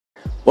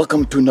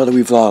Welcome to another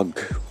wee vlog.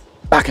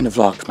 Back in the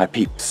vlogs, my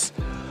peeps.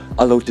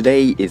 Although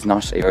today is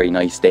not a very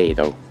nice day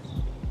though.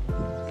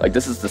 Like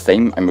this is the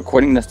same, I'm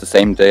recording this the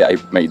same day I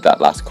made that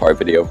last car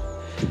video.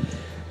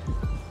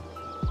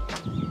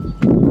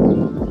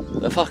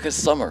 The fuck is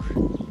summer?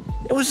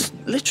 It was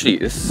literally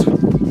this,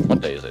 what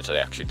day is it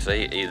today actually?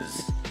 Today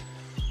is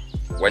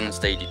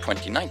Wednesday the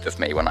 29th of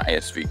May when I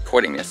was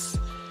recording this.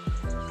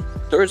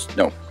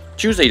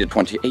 Tuesday the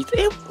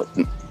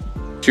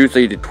 28th?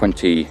 Tuesday the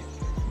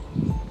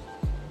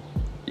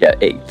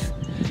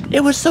 8th. It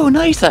was so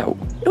nice out.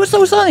 It was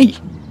so sunny.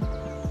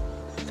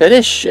 So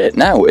this shit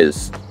now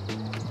is...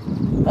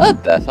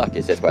 What the fuck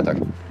is this weather?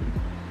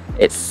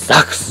 It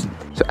sucks.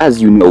 So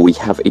as you know, we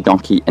have a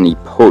donkey and a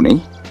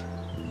pony.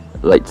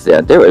 Like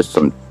there is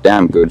some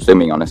damn good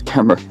zooming on this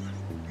camera.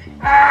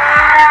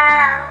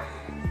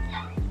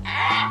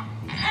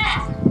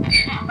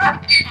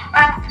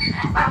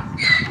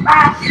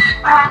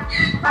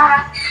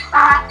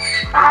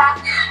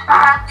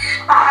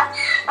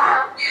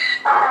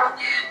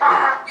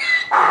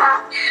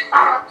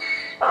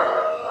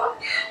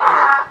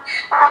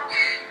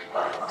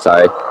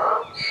 Sorry.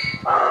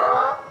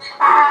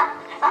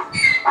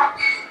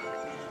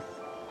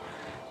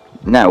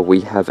 Now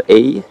we have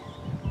a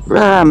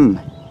ram.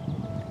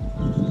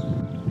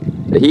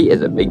 He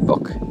is a big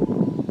buck.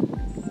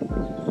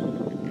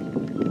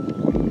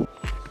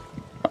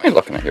 What am I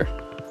looking at here?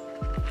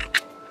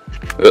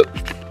 Ugh.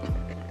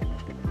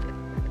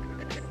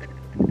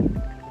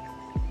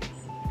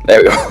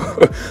 There we go. I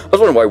was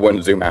wondering why I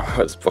wouldn't zoom out.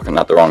 I was fucking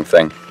at the wrong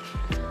thing.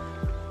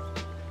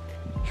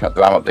 Shut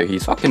the ram up there.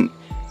 He's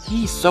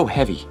so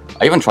heavy.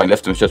 I even tried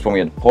lifting him just when we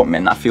had to put him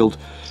in that field.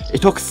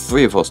 It took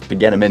 3 of us to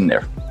get him in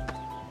there.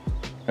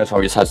 That's why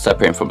we just had to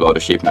separate him from the other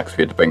sheep next.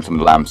 We had to bring some of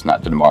the lambs and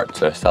that to the mart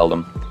to sell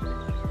them.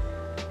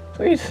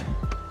 So he's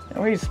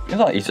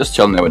just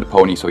chilling there with the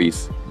pony, so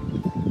he's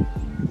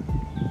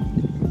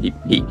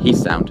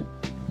sound.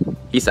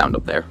 He's sound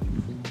up there.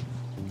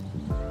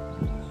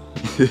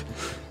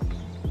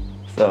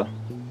 So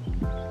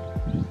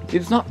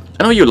it's not,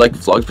 I know you like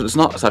vlogs, but it's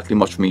not exactly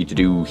much for me to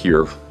do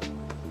here.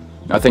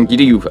 I think you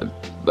do,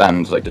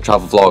 and like the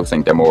travel vlogs, I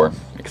think they're more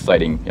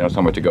exciting, you know,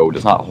 somewhere to go.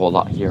 There's not a whole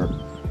lot here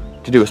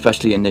to do,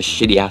 especially in this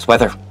shitty ass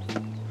weather.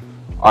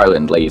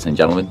 Ireland, ladies and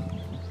gentlemen.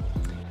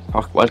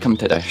 Oh, welcome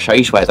to the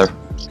shite weather.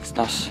 It's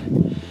not,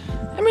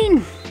 I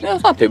mean, yeah,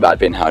 it's not too bad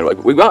being hard.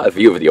 Like, we've got a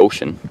view of the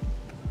ocean.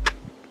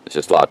 There's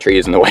just a lot of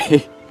trees in the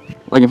way.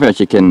 Like, in fact,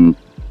 you can,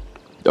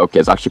 okay,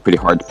 it's actually pretty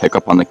hard to pick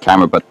up on the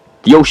camera, but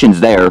the ocean's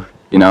there,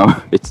 you know.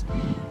 It's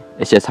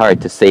just hard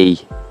to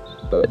see,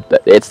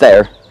 but it's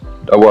there.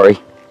 Don't worry.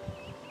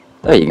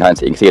 There you can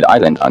see the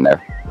island on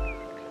there.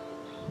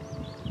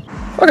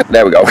 Okay,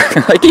 there we go.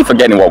 I keep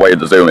forgetting what way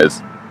the zoom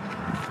is.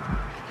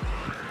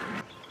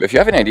 If you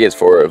have any ideas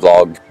for a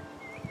vlog,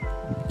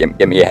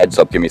 give me a heads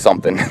up, give me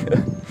something.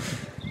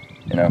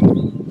 You know,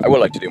 I would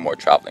like to do more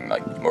traveling,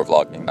 like more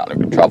vlogging, not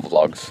like travel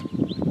vlogs.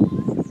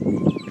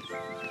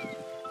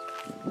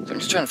 So I'm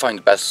just trying to find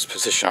the best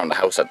position on the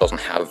house that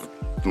doesn't have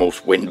the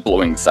most wind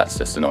blowing, so that's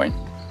just annoying.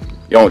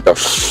 You know,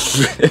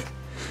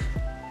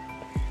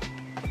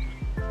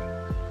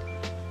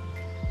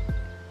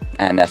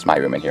 and that's my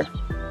room in here.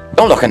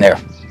 Don't look in there.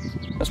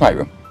 That's my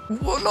room.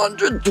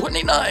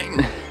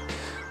 129.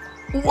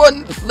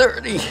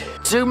 130.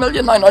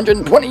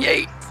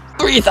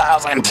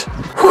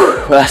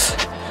 2,928,3,000. Well,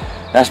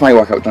 that's my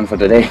workout done for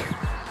today.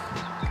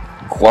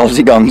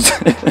 Quality guns.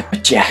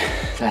 But yeah,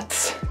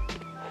 that's...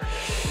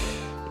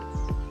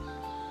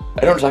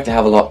 I don't like to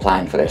have a lot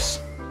planned for this.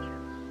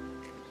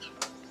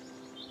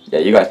 Yeah,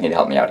 you guys need to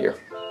help me out here.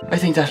 I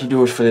think that'll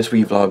do it for this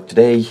wee vlog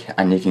today,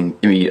 and you can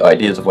give me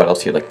ideas of what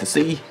else you'd like to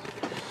see.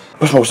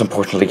 But most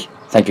importantly,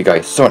 thank you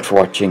guys so much for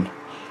watching.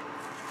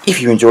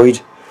 If you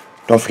enjoyed,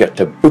 don't forget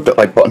to boop that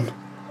like button.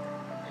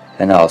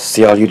 And I'll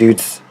see all you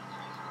dudes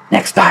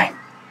next time.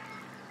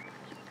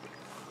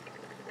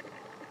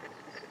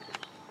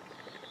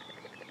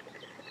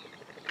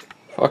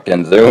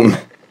 Fucking zoom.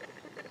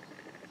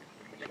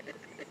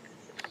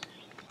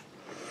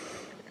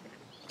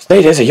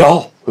 Stay dizzy,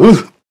 y'all.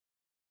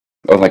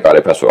 Oh my god, I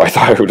pressed it. I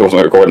thought I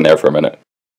wasn't recording there for a minute.